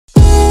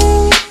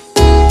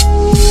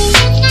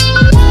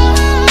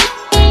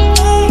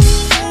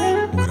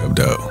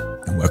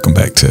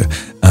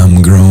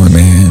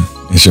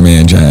It's your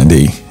man John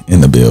D in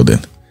the building.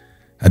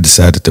 I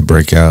decided to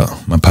break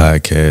out my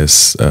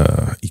podcast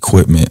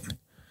equipment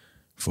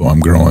for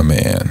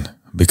growNman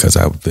because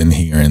I've been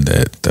hearing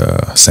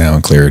that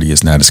sound clarity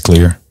is not as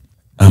clear.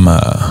 I'm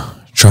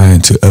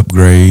trying to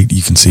upgrade.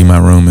 You can see my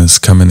room is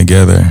coming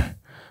together.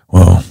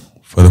 Well,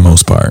 for the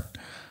most part.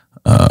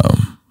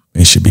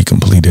 It should be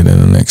completed in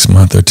the next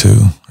month or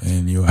two,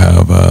 and you'll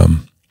have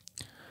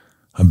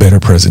a better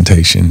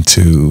presentation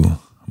to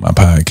my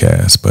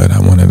podcast. But I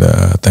wanted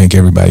to thank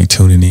everybody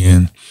tuning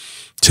in.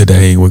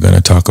 Today, we're going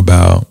to talk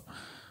about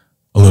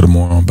a little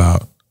more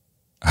about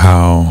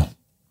how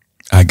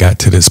I got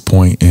to this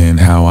point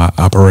and how I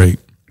operate.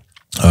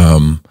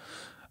 I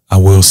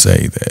will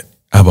say that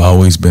I've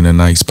always been a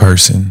nice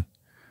person,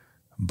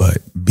 but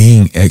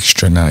being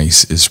extra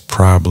nice is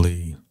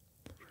probably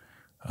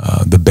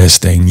the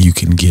best thing you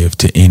can give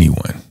to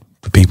anyone,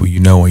 the people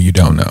you know or you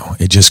don't know.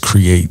 It just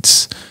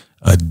creates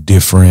a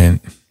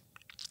different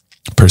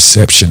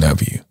perception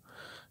of you.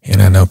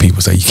 And I know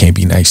people say you can't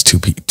be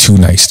too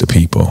nice to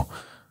people,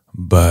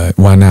 but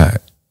why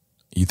not?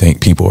 You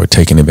think people are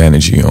taking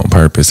advantage of you on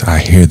purpose? I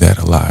hear that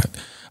a lot.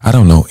 I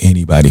don't know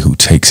anybody who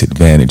takes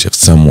advantage of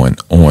someone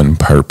on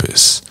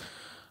purpose.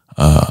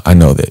 I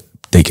know that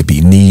they could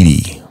be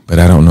needy, but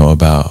I don't know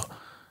about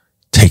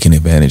taking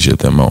advantage of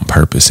them on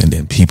purpose. And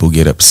then people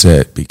get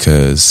upset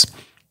because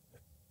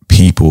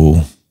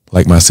people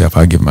like myself,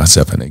 I give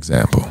myself an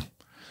example.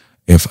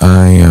 If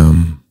I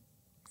am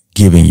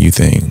giving you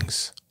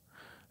things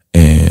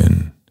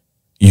and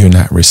you're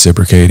not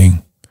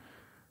reciprocating,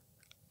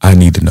 I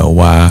need to know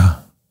why.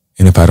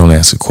 And if I don't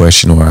ask a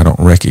question or I don't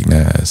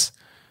recognize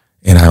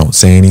and I don't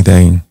say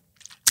anything,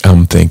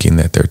 I'm thinking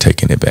that they're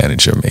taking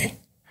advantage of me.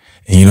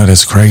 And you know,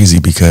 that's crazy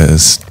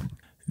because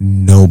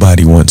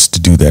nobody wants to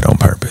do that on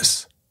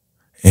purpose.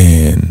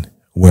 And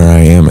where I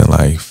am in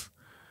life,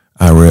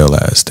 I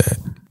realize that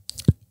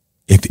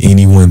if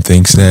anyone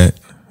thinks that,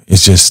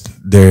 it's just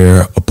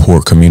they're a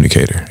poor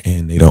communicator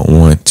and they don't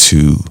want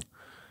to,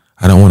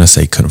 I don't want to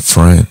say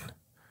confront,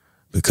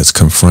 because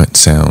confront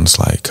sounds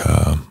like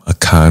a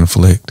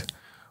conflict,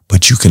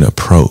 but you can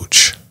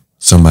approach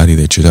somebody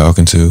that you're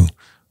talking to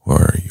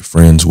or you're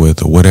friends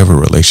with or whatever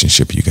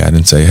relationship you got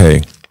and say,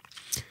 hey,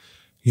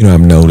 you know,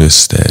 I've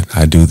noticed that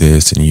I do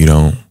this and you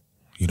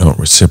don't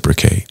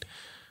reciprocate.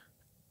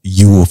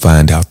 You will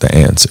find out the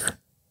answer.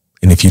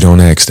 And if you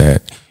don't ask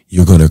that,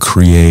 you're going to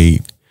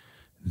create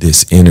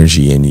this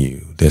energy in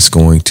you that's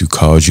going to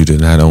cause you to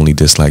not only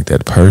dislike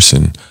that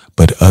person,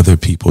 but other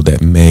people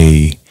that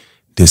may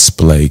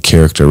display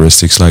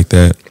characteristics like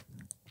that.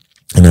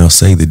 And I'll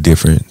say the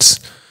difference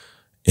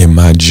in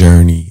my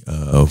journey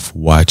of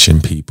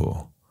watching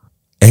people.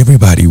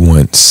 Everybody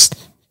wants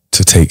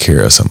to take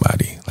care of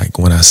somebody. Like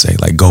when I say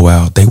like go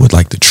out, they would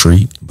like to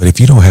treat, but if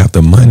you don't have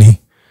the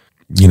money,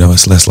 you know,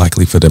 it's less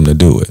likely for them to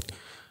do it.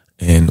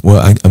 And well,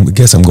 I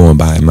guess I'm going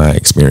by my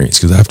experience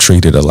because I've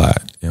treated a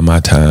lot in my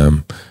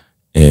time.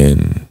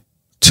 And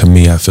to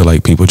me, I feel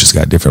like people just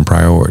got different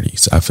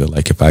priorities. I feel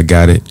like if I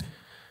got it,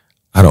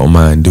 I don't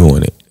mind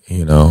doing it.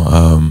 You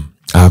know,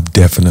 I've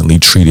definitely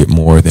treated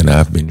more than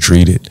I've been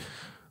treated,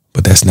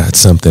 but that's not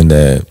something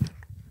that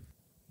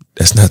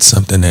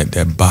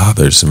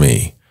bothers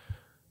me.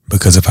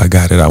 Because if I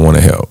got it, I want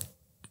to help.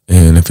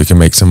 And if it can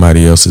make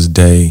somebody else's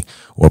day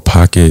or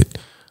pocket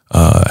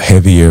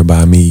heavier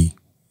by me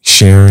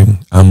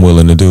sharing, I'm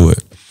willing to do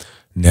it.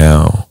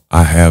 Now,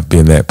 I have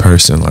been that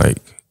person like,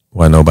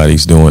 why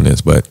nobody's doing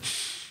this? But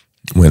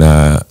when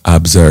I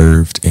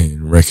observed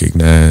and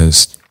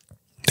recognized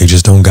they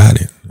just don't got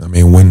it. I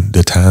mean, when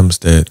the times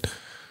that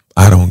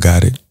I don't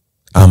got it,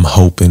 I'm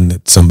hoping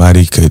that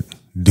somebody could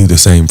do the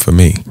same for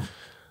me.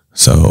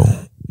 So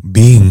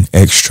being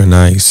extra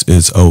nice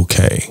is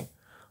okay.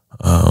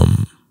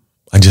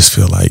 I just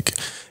feel like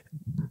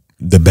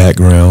the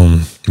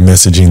background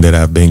messaging that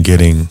I've been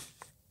getting,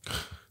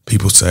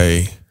 people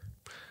say,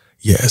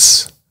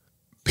 yes,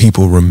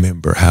 people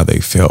remember how they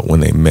felt when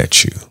they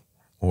met you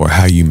or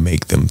how you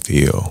make them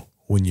feel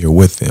when you're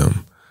with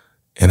them.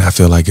 And I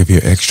feel like if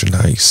you're extra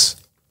nice,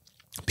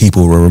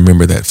 people will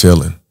remember that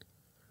feeling.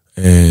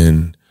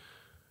 And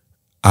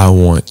I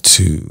want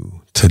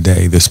to,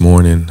 this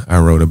morning, I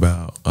wrote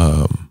about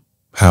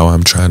how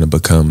I'm trying to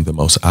become the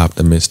most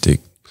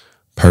optimistic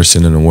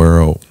person in the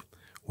world,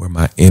 where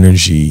my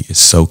energy is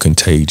so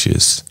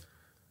contagious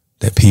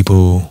that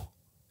people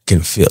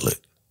can feel it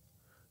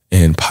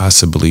and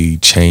possibly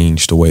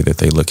change the way that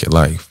they look at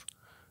life.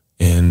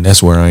 And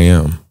that's where I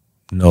am.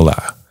 No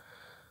lie.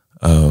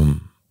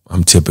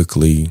 I'm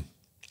typically,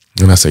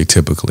 when I say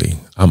typically,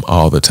 I'm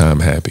all the time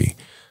happy.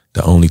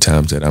 The only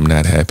times that I'm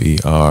not happy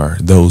are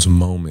those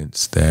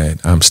moments that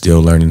I'm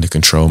still learning to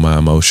control my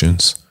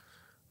emotions,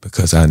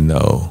 because I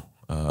know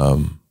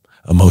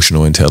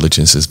emotional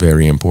intelligence is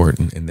very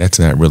important, and that's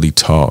not really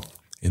taught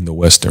in the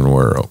Western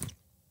world.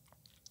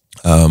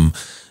 And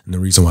the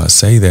reason why I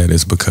say that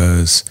is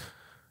because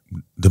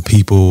the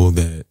people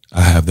that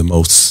I have the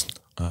most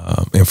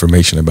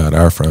information about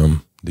are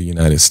from the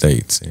United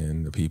States,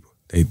 and the people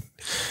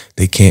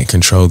they can't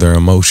control their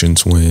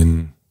emotions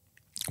when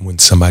when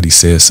somebody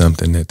says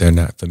something that they're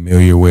not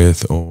familiar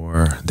with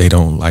or they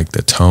don't like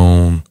the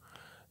tone.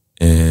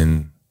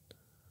 And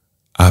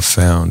I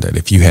found that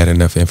if you had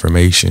enough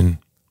information,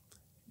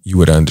 you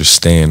would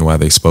understand why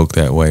they spoke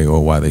that way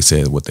or why they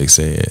said what they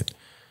said.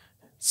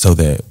 So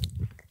that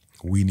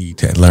we need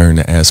to learn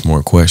to ask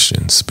more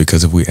questions,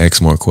 because if we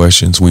ask more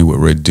questions, we would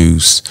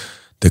reduce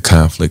the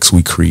conflicts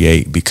we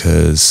create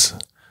because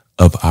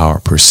of our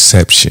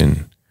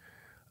perception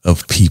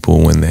of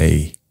people when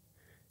they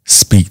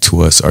speak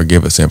to us or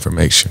give us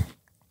information.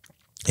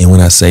 And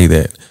when I say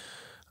that,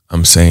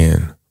 I'm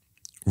saying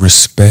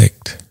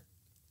respect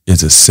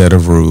is a set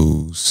of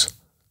rules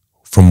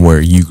from where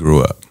you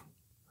grew up.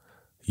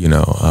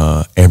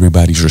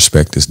 Everybody's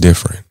respect is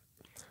different.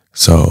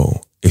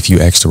 So if you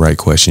ask the right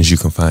questions, you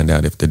can find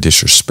out if the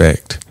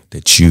disrespect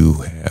that you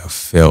have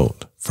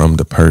felt from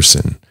the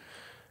person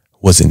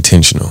was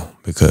intentional,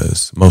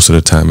 because most of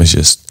the time it's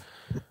just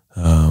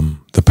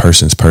the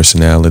person's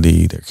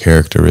personality, their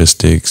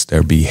characteristics,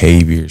 their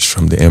behaviors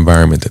from the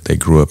environment that they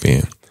grew up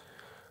in.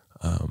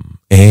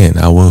 And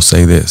I will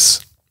say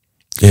this,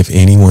 if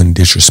anyone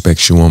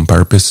disrespects you on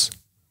purpose,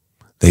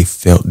 they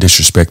felt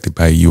disrespected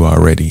by you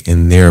already,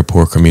 and they're a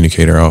poor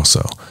communicator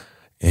also.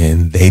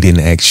 And they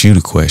didn't ask you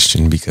the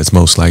question because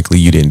most likely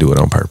you didn't do it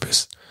on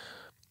purpose.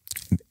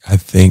 I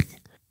think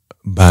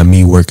by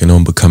me working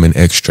on becoming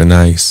extra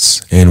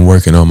nice and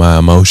working on my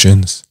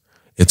emotions,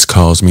 it's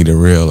caused me to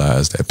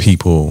realize that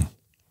people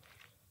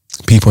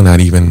not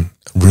even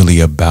really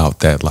about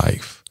that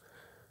life.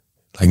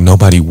 Like,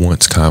 nobody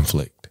wants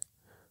conflict,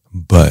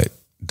 but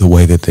the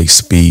way that they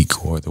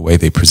speak or the way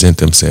they present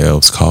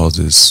themselves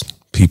causes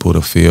people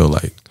to feel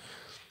like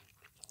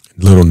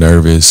a little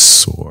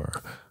nervous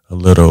or a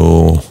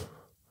little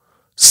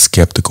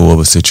skeptical of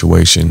a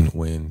situation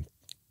when,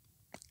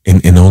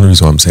 and the only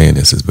reason why I'm saying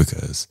this is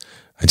because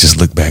I just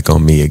look back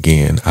on me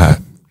again. I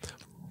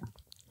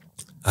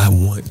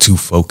want to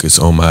focus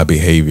on my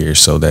behavior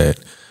so that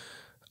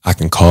I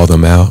can call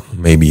them out.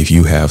 Maybe if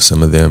you have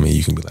some of them and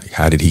you can be like,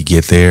 how did he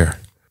get there?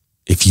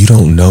 If you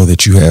don't know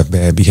that you have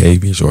bad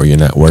behaviors or you're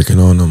not working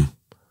on them,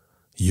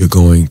 you're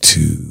going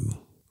to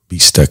be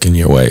stuck in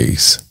your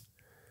ways.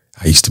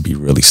 I used to be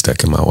really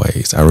stuck in my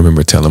ways. I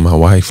remember telling my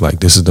wife, like,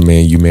 this is the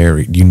man you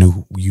married. You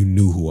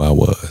knew who I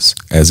was,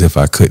 as if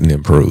I couldn't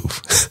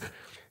improve.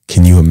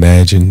 Can you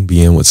imagine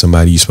being with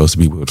somebody you're supposed to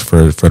be with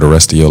for the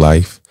rest of your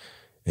life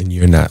and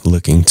you're not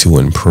looking to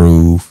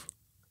improve?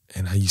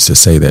 And I used to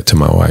say that to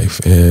my wife,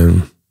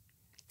 and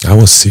I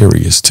was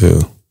serious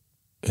too.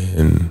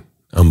 And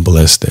I'm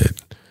blessed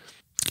that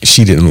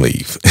she didn't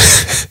leave.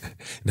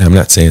 Now, I'm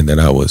not saying that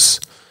I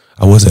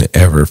wasn't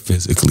ever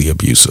physically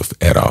abusive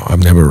at all.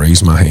 I've never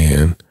raised my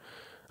hand.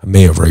 I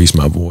may have raised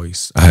my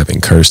voice. I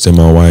haven't cursed at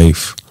my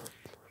wife.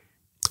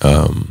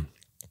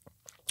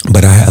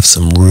 But I have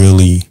some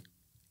really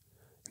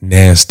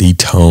nasty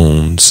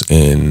tones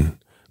in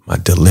my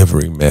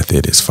delivery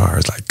method as far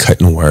as like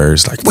cutting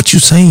words. Like, what you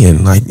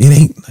saying? Like, it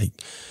ain't like,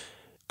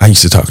 I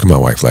used to talk to my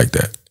wife like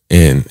that.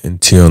 And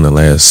until in the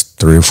last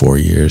 3 or 4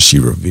 years, she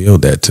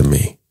revealed that to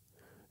me.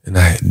 And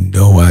I had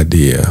no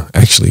idea.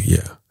 Actually,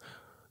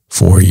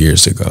 4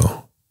 years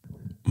ago,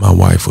 my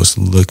wife was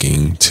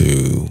looking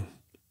to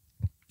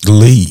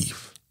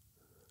leave.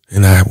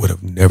 And I would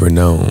have never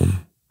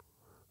known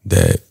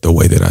that the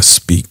way that I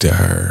speak to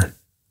her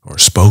or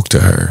spoke to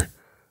her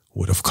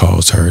would have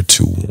caused her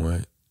to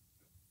want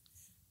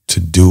to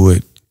do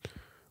it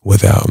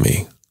without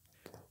me.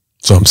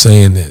 So I'm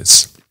saying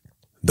this.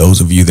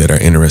 Those of you that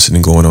are interested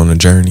in going on a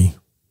journey,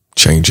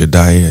 change your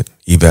diet,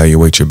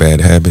 evaluate your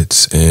bad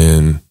habits,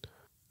 and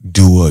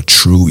do a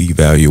true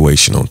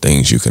evaluation on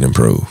things you can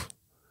improve.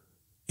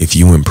 If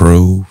you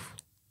improve,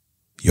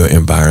 your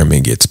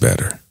environment gets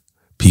better.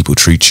 People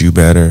treat you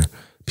better.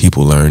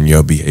 People learn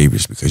your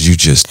behaviors because you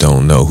just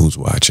don't know who's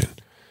watching.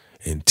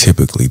 And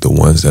typically the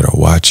ones that are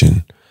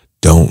watching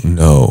don't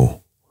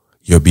know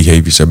your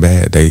behaviors are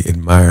bad. They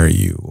admire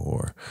you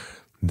or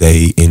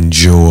they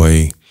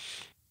enjoy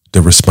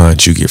the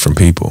response you get from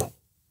people.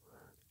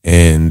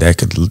 And that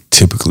could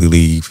typically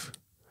leave,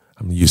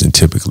 I'm using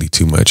typically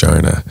too much,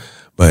 aren't I?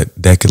 But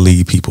that could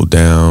lead people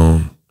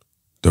down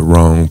the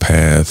wrong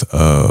path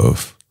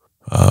of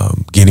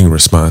getting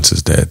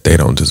responses that they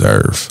don't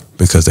deserve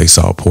because they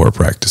saw poor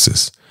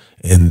practices.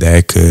 And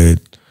that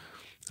could,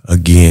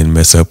 again,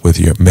 mess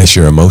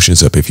your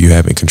emotions up if you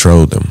haven't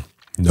controlled them.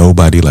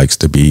 Nobody likes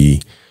to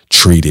be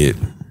treated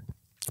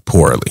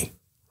poorly.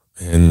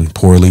 And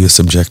poorly is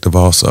subjective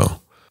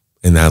also.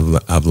 And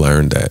I've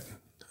learned that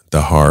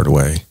the hard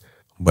way.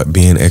 But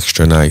being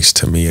extra nice,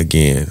 to me,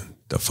 again,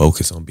 the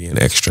focus on being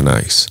extra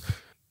nice,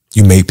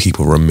 you make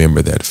people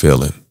remember that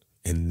feeling,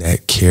 and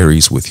that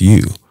carries with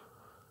you.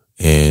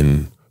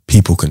 And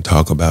people can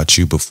talk about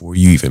you before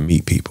you even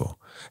meet people.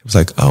 It's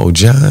like, oh,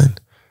 John,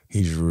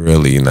 he's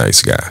really a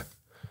nice guy.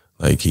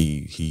 Like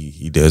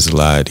he does a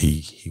lot.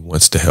 He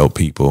wants to help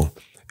people.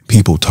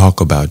 People talk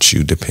about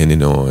you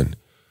depending on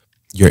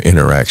your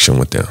interaction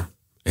with them.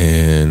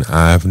 And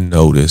I've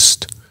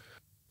noticed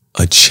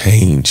a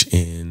change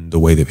in the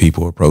way that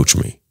people approach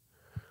me.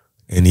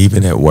 And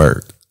even at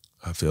work,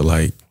 I feel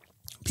like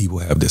people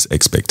have this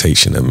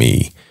expectation of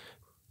me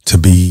to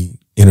be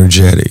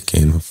energetic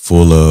and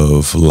full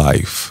of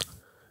life.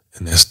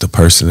 And that's the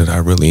person that I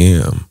really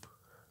am.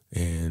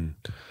 And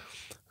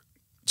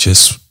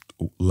just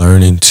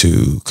learning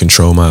to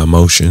control my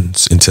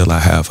emotions until I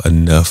have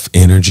enough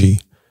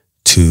energy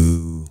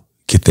to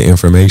get the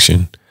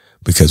information.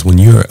 Because when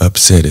you're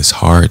upset, it's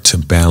hard to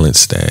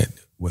balance that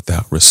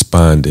without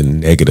responding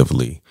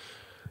negatively.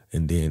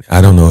 And then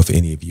I don't know if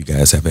any of you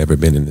guys have ever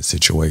been in a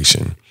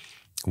situation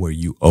where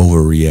you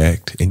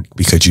overreact and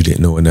because you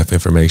didn't know enough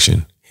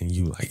information, and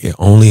you like, yeah,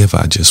 only if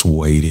I just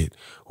waited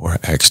or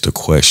asked a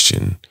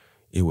question,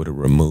 it would have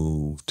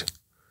removed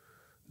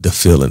the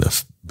feeling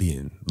of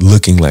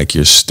looking like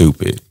you're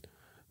stupid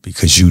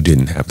because you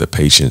didn't have the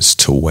patience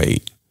to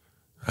wait.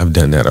 I've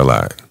done that a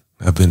lot.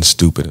 I've been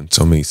stupid in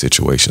so many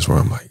situations where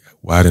I'm like,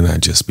 why didn't I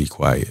just be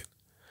quiet?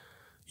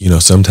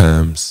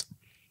 Sometimes,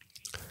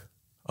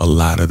 a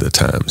lot of the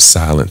time,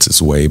 silence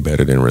is way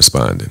better than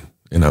responding.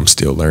 And I'm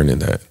still learning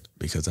that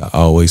because I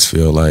always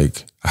feel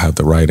like I have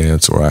the right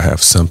answer or I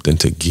have something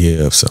to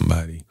give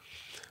somebody.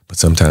 But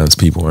sometimes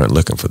people aren't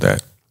looking for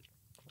that.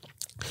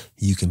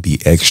 You can be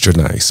extra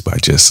nice by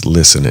just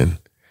listening,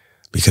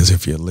 because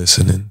if you're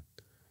listening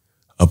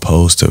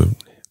opposed to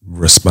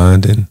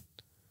responding,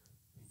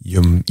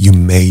 you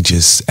may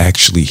just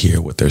actually hear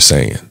what they're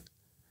saying.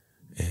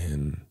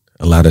 And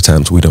a lot of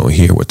times we don't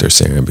hear what they're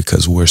saying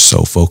because we're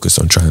so focused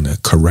on trying to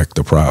correct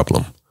the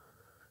problem.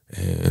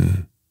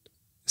 And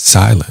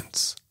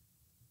silence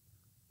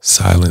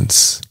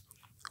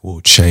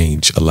will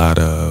change a lot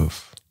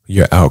of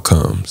your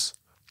outcomes.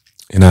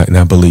 And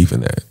I believe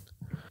in that.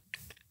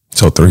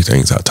 So 3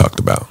 things I talked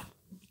about.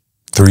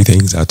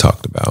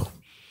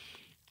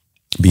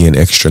 Being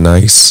extra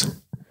nice,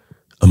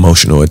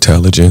 emotional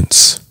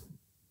intelligence,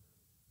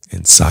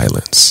 and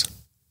silence.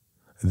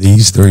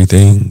 These 3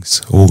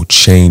 things will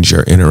change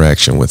your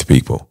interaction with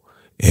people,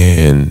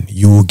 and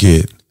you will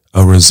get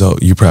a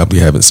result you probably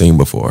haven't seen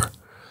before.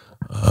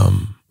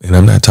 And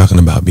I'm not talking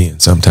about being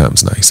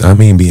sometimes nice. I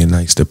mean being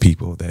nice to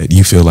people that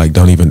you feel like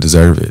don't even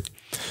deserve it.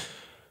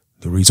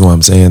 The reason why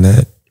I'm saying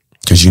that,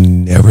 because you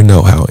never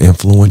know how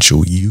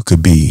influential you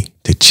could be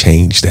to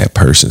change that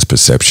person's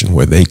perception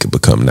where they could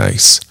become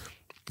nice.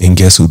 And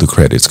guess who the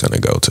credit's going to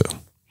go to?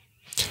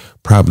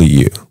 Probably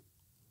you.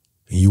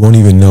 And you won't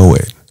even know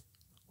it.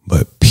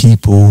 But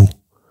people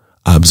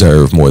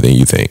observe more than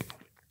you think.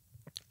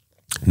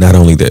 Not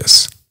only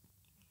this,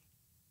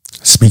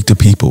 speak to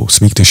people,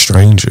 speak to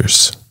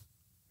strangers.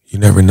 You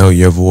never know,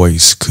 your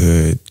voice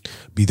could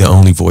be the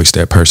only voice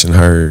that person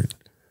heard,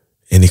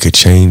 and it could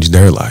change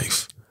their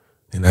life.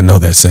 And I know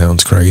that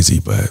sounds crazy,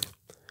 but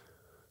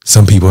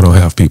some people don't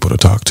have people to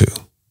talk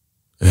to.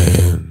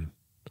 And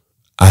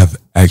I've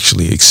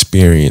actually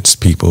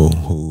experienced people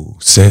who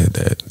said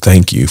that,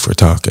 thank you for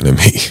talking to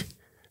me.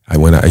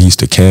 When I used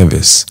to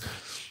canvas,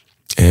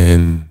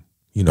 and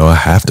I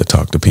have to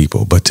talk to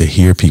people, but to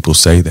hear people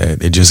say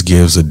that, it just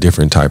gives a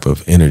different type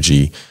of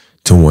energy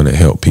to want to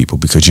help people,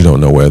 because you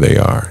don't know where they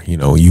are.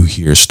 You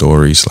hear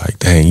stories like,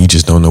 dang, you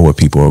just don't know what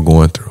people are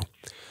going through.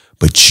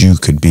 But you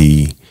could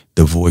be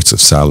the voice of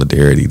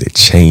solidarity that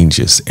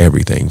changes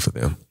everything for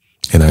them.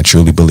 And I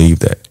truly believe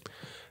that.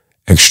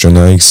 Extra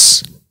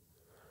nice,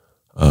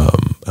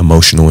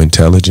 emotional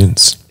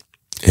intelligence,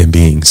 and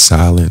being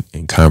silent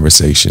in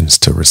conversations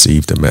to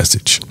receive the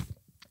message.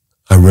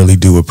 I really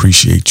do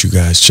appreciate you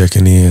guys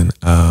checking in.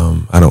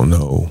 I don't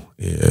know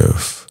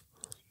if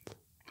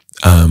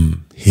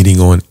I'm hitting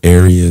on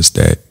areas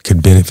that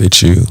could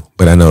benefit you,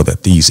 but I know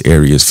that these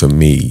areas for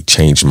me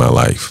changed my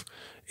life.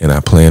 And I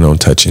plan on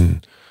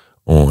touching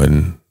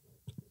on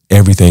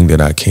everything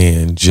that I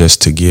can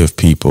just to give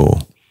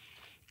people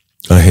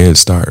a head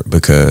start,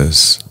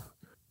 because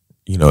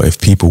if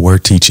people were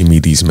teaching me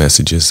these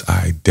messages,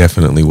 I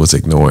definitely was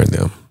ignoring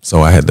them.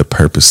 So I had to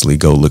purposely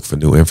go look for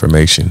new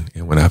information.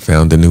 And when I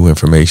found the new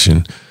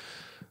information,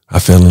 I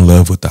fell in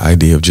love with the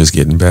idea of just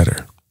getting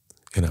better.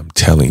 And I'm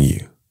telling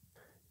you,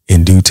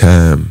 in due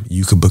time,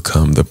 you could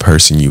become the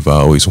person you've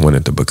always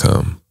wanted to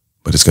become.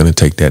 But it's going to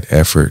take that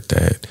effort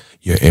that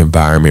your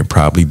environment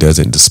probably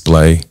doesn't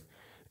display.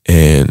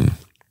 And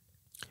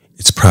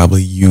it's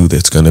probably you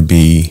that's going to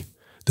be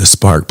the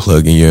spark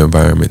plug in your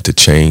environment to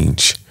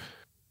change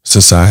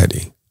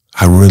society.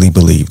 I really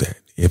believe that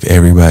if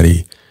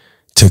everybody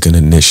took an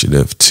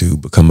initiative to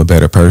become a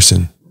better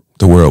person,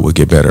 the world would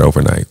get better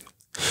overnight.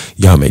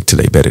 Y'all make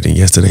today better than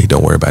yesterday.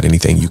 Don't worry about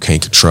anything you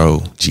can't control.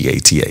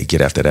 GATA,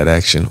 get after that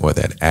action, or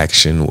that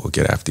action will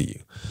get after you.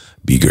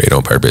 Be great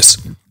on purpose.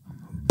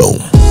 Boom.